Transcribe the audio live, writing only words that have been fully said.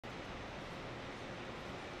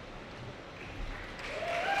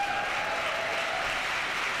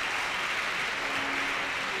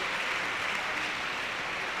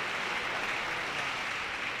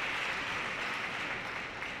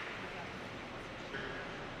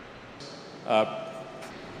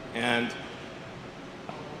and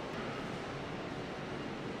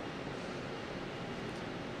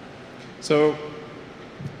so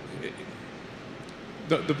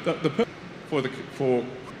the for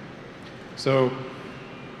so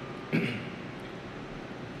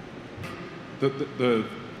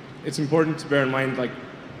it's important to bear in mind, like,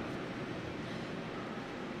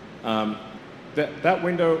 that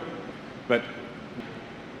window, but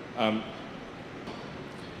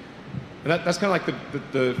that's kind of like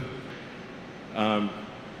the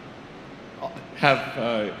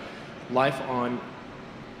have life on,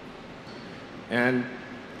 and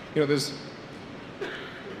there's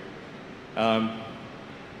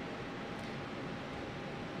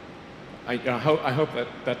I hope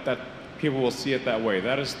that people will see it that way.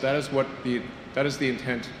 That is the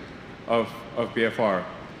intent of BFR.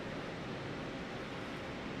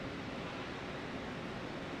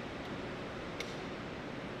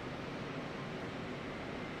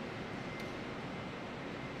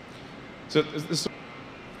 So this is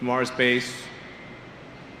Mars base,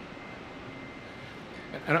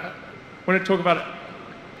 and I want to talk about it.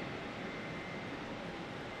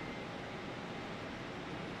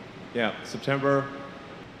 Yeah, September.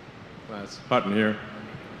 Well, it's hot in here.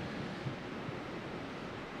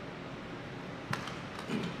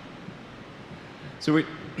 So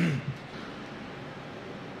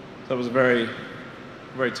that was a very,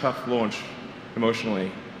 very tough launch emotionally.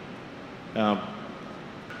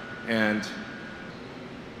 And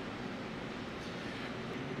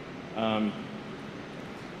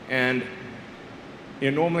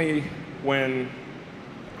normally when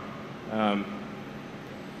and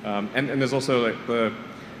there's also like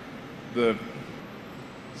the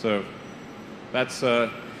so that's so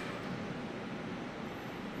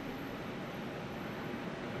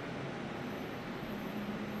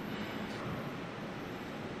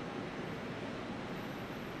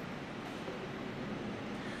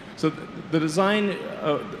the design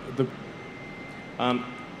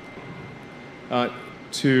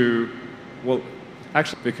well,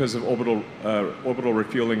 actually because of orbital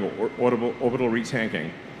refueling or orbital retanking,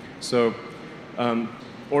 so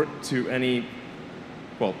or to any,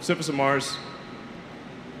 well, surface of Mars,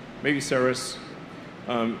 maybe Ceres.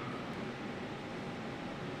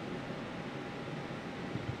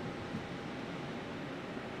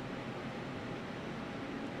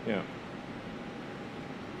 Yeah.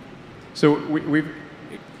 So we've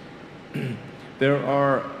there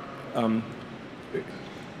are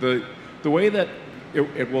the way that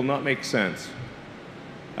it will not make sense.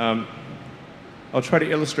 I'll try to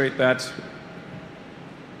illustrate that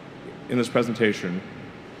in this presentation.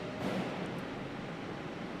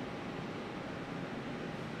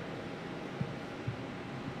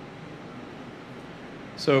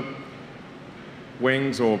 So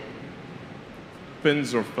wings or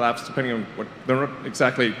fins or flaps, depending on what, they're not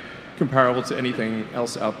exactly comparable to anything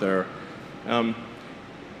else out there.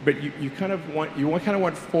 But you kind of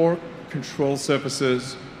want four control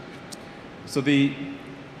surfaces. So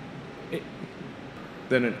than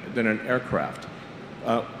an aircraft.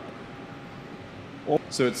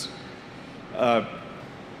 So it's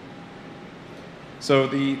so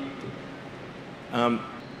the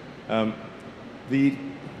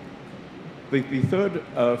third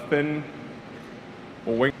fin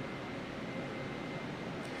or wing.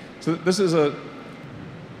 So this is a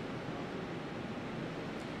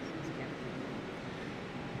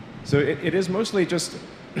so it is mostly just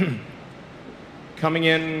coming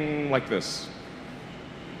in like this.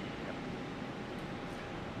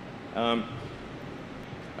 In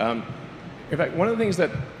fact, one of the things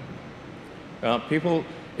that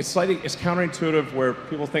it's counterintuitive, where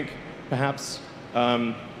people think perhaps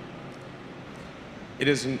it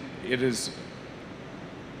is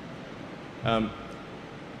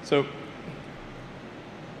so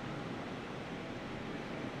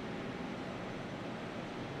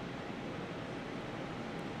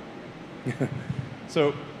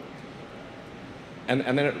so and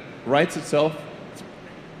then it writes itself,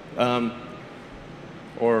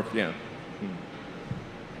 or yeah.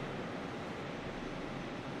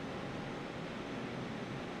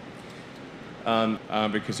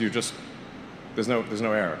 Because there's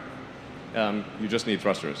no air. You just need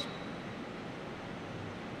thrusters.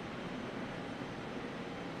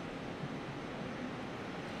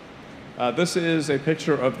 This is a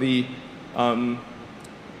picture of the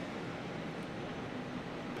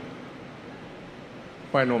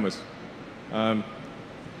quite enormous.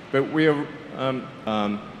 But we are,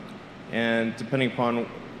 and depending upon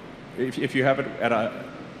if you have it at a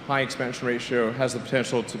high expansion ratio, has the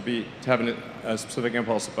potential to have a specific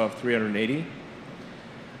impulse above 380.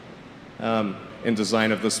 in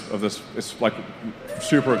design of this. It's like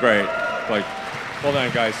super great. Like, hold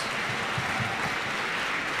on, guys.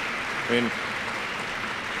 I mean,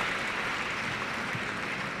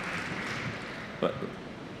 but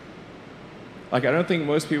like I don't think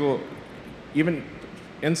most people, even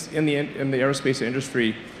in the aerospace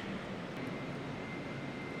industry,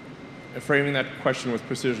 framing that question with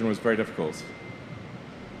precision was very difficult.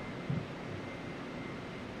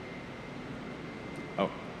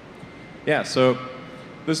 Oh, yeah. So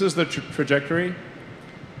this is the trajectory.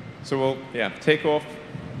 So we'll take off.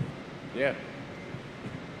 Yeah.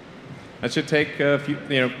 That should take a few,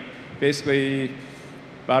 basically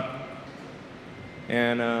about,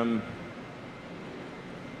 and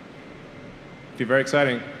be very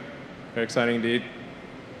exciting indeed.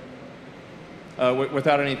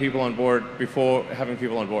 Without any people on board, before having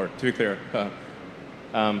people on board, to be clear.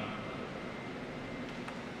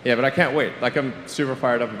 Yeah, but I can't wait. Like, I'm super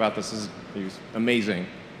fired up about this. This is amazing.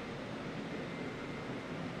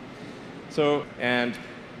 So, and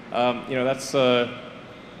that's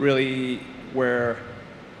really where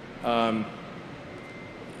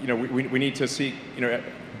we need to seek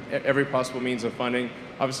every possible means of funding.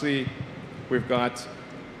 Obviously, we've got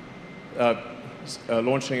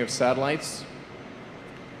launching of satellites.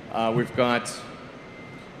 We've got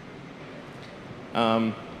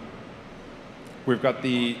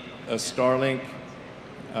the Starlink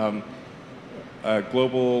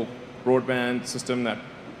global broadband system that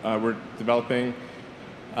we're developing.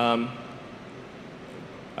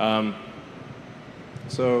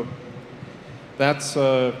 So that's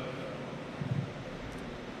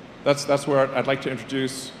where I'd like to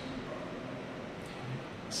introduce.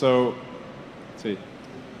 So, let's see.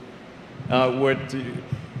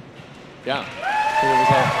 Yeah. So what was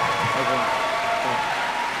that?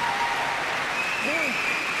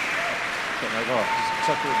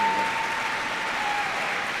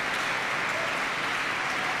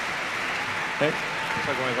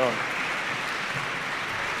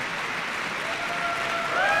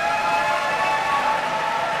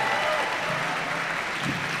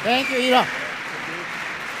 Thank you, Elon.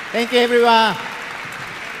 Thank you, everyone.